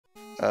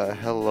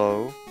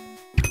Hello?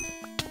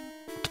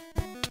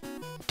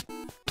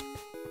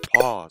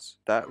 Pause.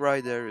 That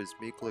right there is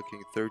me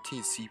clicking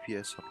 13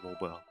 CPS on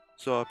mobile.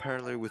 So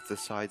apparently with the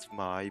size of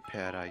my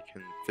iPad I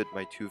can fit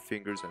my 2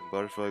 fingers and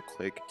butterfly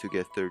click to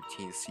get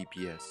 13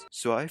 CPS.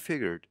 So I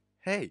figured,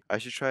 hey, I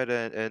should try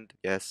that, and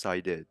yes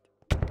I did.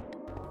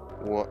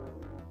 What?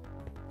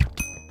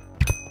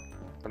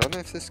 I don't know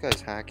if this guy's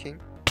hacking.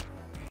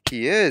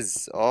 He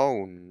is!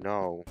 Oh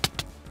no.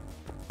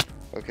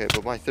 Okay,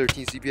 but my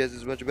 13 CPS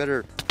is much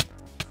better.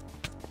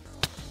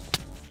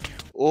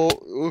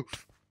 Oh,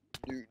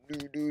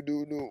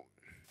 no.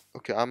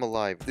 Okay, I'm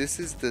alive. This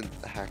is the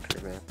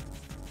hacker, man.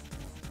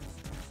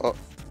 Oh,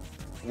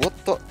 what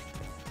the?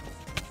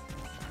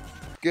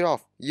 Get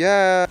off.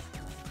 Yeah!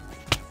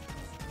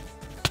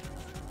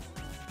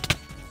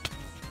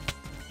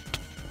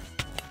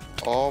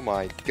 Oh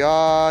my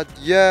god,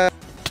 yeah!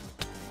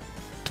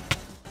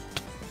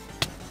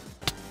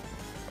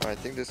 I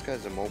think this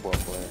guy's a mobile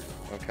player.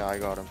 Okay, I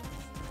got him.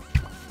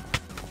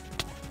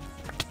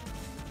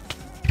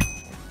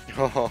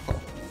 Oh,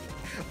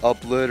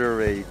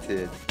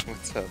 obliterated.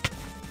 What's up?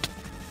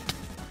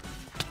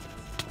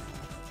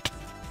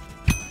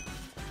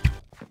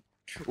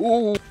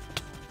 Ooh!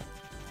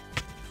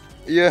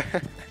 Yeah!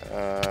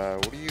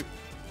 What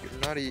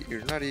are you...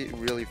 You're not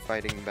really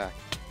fighting back.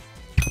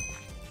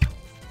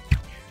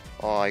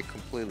 Oh, I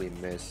completely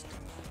missed.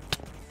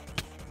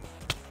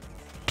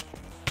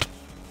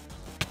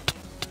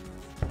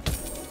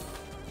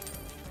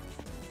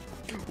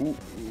 Ooh,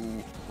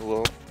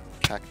 hello?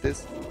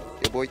 Cactus?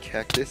 Yeah, boy,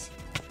 cactus.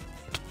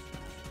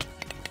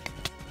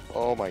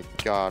 Oh my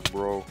god,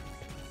 bro.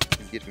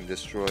 He's getting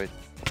destroyed.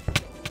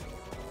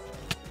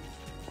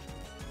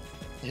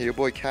 Hey, your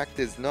boy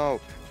cactus, no,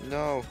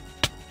 no.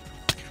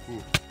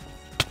 Ooh.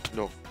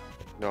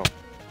 No.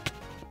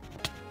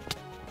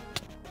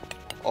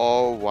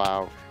 Oh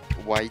wow.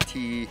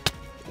 YT,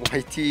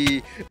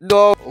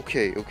 no.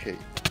 Okay.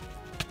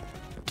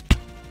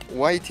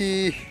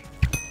 YT.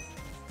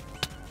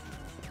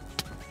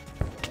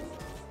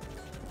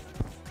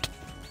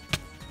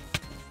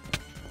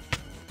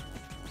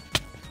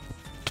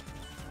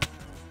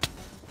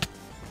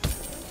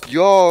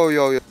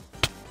 Yo.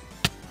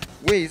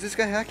 Wait, is this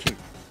guy hacking?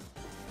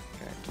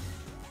 Okay.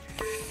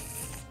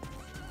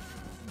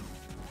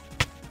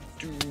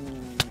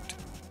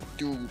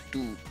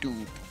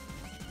 Dude.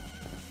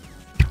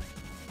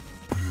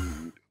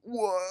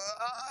 What?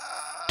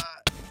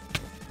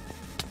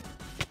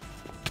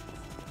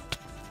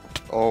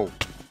 Oh,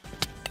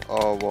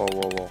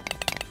 whoa.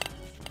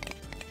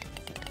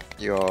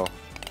 Yo.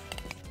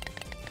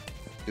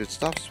 Dude,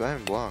 stop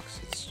spamming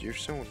blocks. You're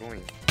so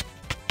annoying.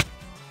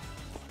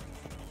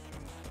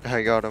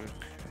 I got him.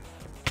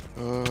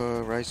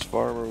 Rice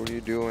farmer, what are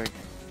you doing?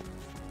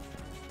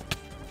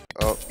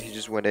 Oh, he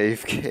just went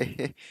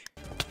AFK.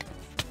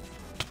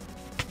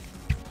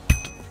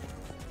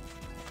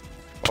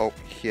 Oh,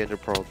 he had a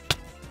problem.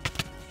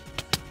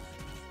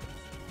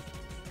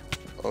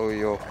 Oh,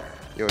 yo,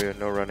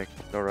 no running.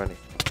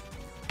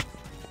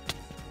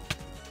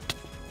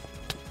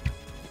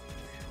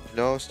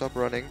 No, stop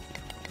running.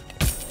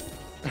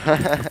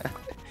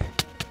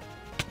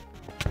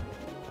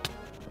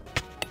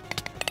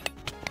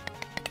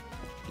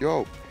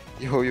 Yo.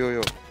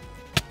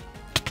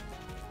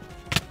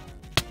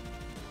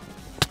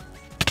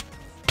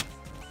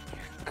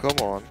 Come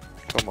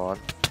on.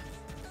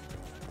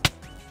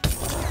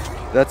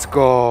 Let's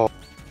go.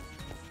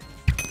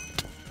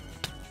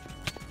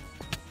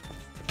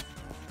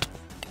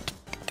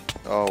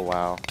 Oh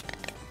wow.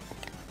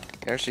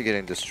 You're actually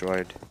getting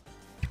destroyed.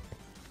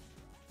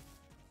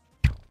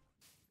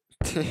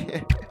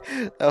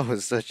 That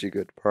was such a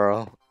good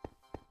pearl.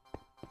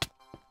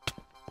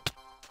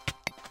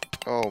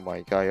 Oh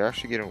my god, you're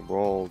actually getting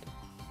rolled.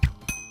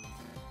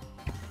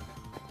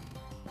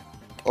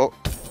 Oh,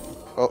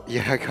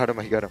 yeah, I got him.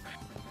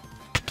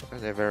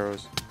 They have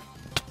arrows.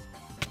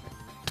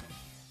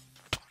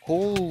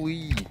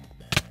 Holy.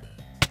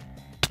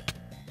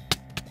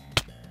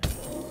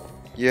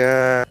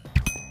 Yeah.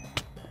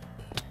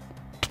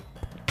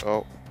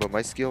 Oh, but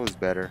my skill is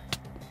better.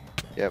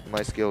 Yep,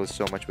 my skill is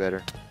so much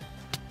better.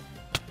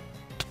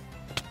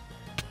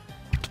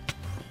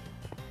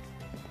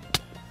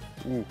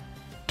 Ooh.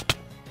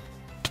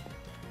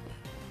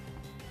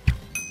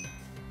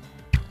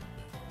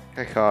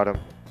 I caught him.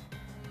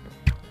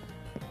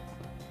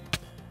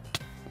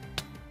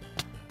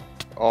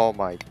 Oh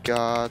my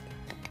god.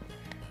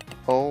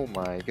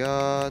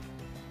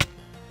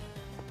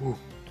 Ooh.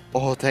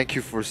 Oh, thank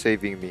you for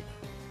saving me.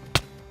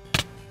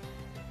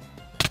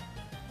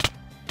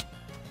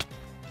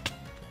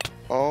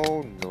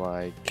 Oh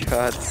my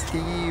god,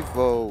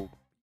 Steve-o.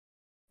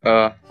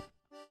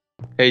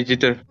 Hey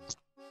Jitter.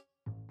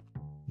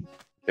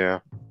 Yeah.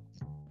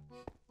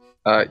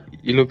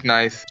 You look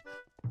nice.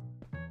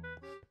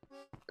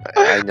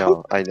 I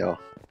know.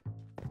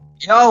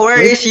 Yo, where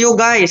is you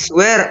guys?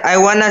 Where? I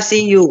wanna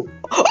see you.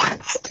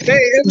 Hey,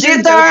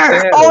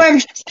 Jitter!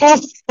 OMG!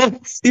 Oh,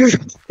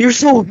 you're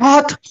so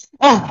hot!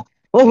 Oh,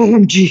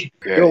 OMG.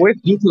 Yo, where's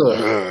Jeter?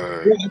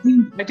 Okay.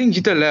 Yo, I think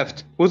Jeter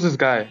left. Who's this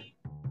guy?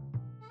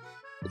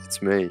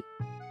 It's me.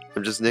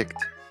 I'm just nicked.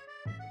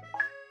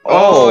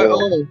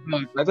 Oh,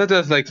 fuck. I thought there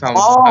was like some.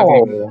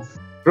 Oh,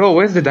 Bro,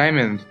 where's the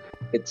diamond?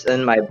 it's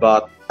in my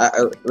butt.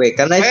 Wait,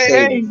 can I Hey,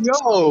 say?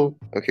 yo!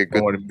 Okay,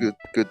 Don't worry.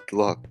 good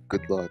luck.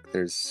 Good luck.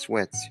 There's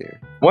sweats here.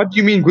 What do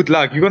you mean good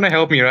luck? You're gonna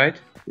help me, right?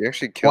 You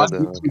actually killed What?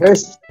 them.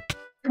 There's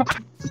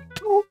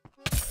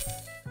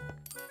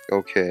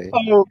Okay.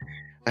 Oh.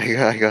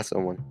 I got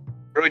someone.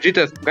 Bro,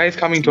 Jeter, guys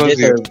coming towards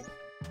Jitter. you.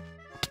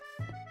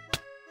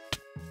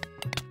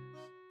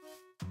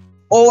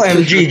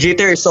 OMG,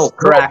 Jitter is so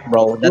crack,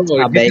 bro. That's Bro,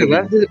 my Jeter, baby.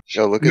 that's the-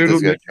 Yo, look at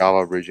this guy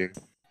Java bridging.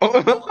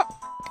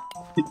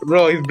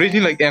 Bro, he's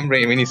breathing like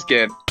Embrain when he's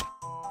scared.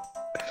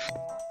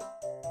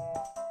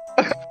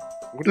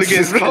 What Look is at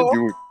this guy bro.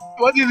 doing?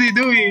 What is he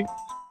doing?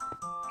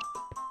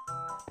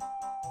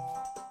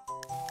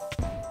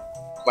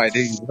 My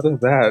days, what is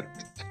that?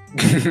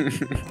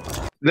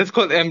 Let's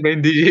call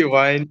Embrain DJ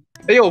Wine.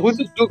 Hey yo, who's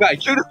this blue guy?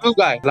 Kill this blue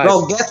guy. Like,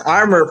 Bro, get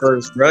armor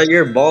first, bro.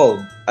 You're bald.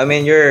 I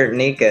mean, you're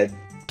naked.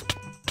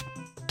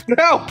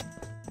 no!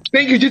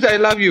 Thank you, Jeter, I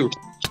love you.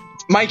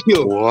 My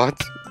kill. What?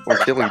 We're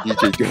killing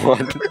DJ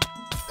Duan.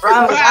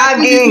 I'm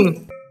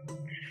lagging.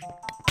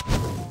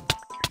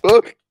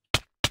 Oh.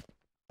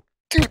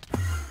 Dude.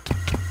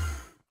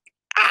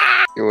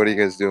 Yo, what are you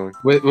guys doing?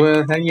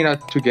 We're hanging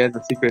out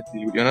together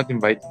secretly. You're not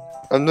invited.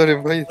 I'm not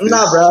invited.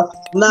 Nah, bro.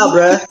 Nah,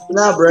 bro.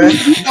 Nah, bro.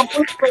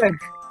 Disappointment!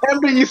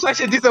 Embrain, you're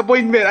such a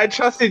disappointment. I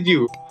trusted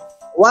you.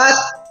 What?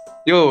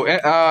 Yo,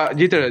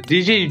 Jeter,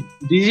 DJ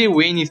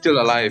Wayne is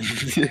still alive.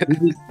 DJ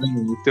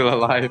Wayne is still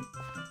alive.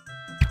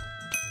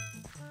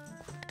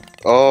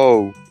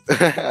 Oh,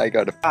 I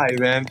got a. Hi,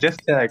 man.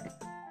 Just check.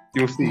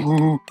 You'll see.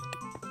 Ooh.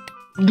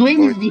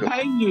 Dwayne is Oh,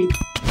 behind you.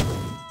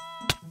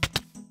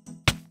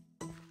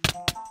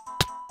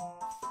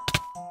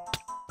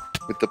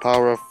 With the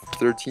power of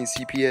 13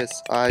 CPS,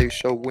 I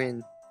shall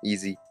win.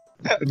 Easy.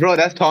 Bro,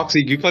 that's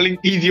toxic. You're calling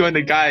easy on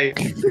the guy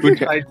who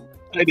tried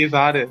his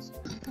hardest.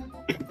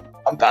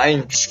 I'm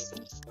dying.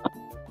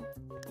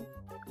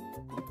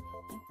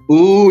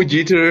 Ooh,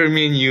 Jeter,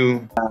 me and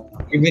you.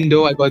 Even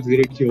though I got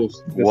 0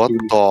 kills. Let's What do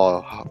this.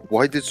 the?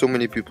 Why did so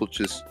many people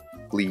just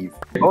leave?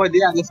 Oh,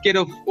 yeah, they're scared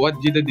of what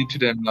Jeter did to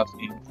them last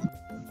game.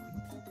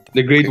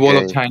 The Great Wall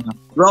of Okay. China.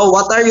 Bro,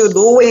 what are you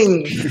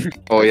doing?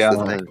 Oh, That's yeah.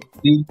 the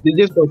thing. They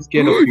just got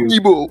scared of you.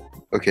 Ebo.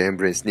 Okay,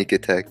 Embrace sneak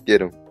attack.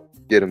 Get him.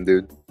 Get him,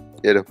 dude.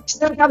 Get him.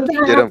 Get him.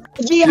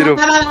 Get him.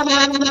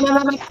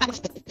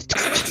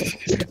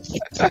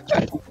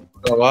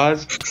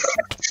 What?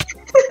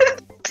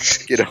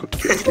 Get him.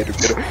 Get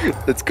him.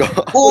 Let's go.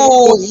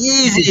 Oh,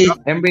 easy.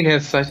 Embrain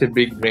has such a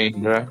big brain,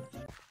 bruh.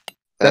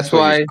 That's why-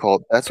 why he's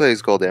called. That's why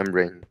he's called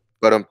Embrain.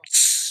 But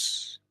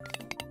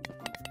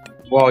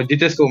Wow,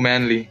 Jeter's so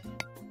manly.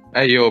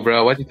 Hey, yo,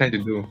 bro, what you trying to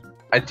do?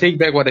 I take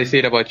back what I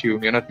said about you.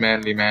 You're not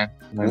manly, man.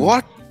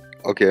 what?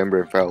 Okay,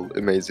 Embrain fell.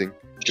 Amazing.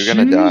 You're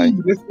gonna die.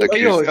 Look,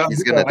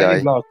 he's gonna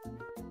die.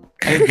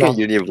 I need blocks.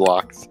 You need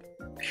blocks.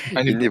 I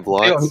You need need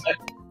blocks.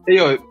 Hey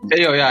yo,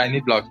 yeah, I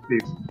need blocks,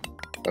 please.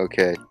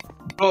 Okay.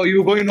 Bro,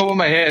 you're going over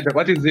my head.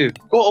 What is this?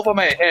 Go over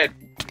my head.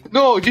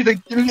 No, Jeter,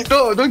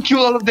 no, don't kill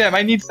all of them.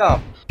 I need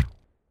some.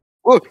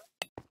 Look.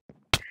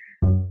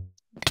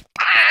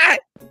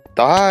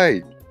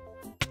 Die.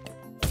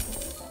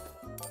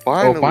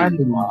 Finally. Oh,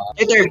 finally.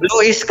 Jitter, Blue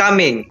is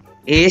coming.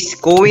 He's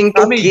going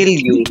to Coming. kill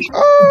you.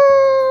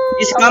 Oh!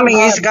 He's coming,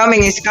 he's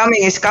coming, he's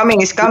coming, he's coming,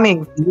 he's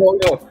coming.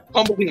 Yo,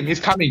 combo him. He's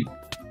coming.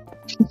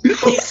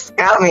 He's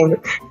coming.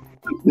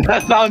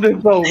 That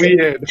sounded so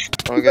weird.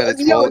 Oh my god,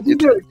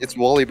 it's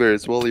Wally Bear.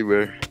 It's Wally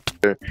Bear.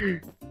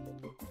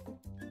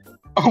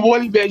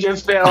 Wally Bear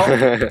just fell.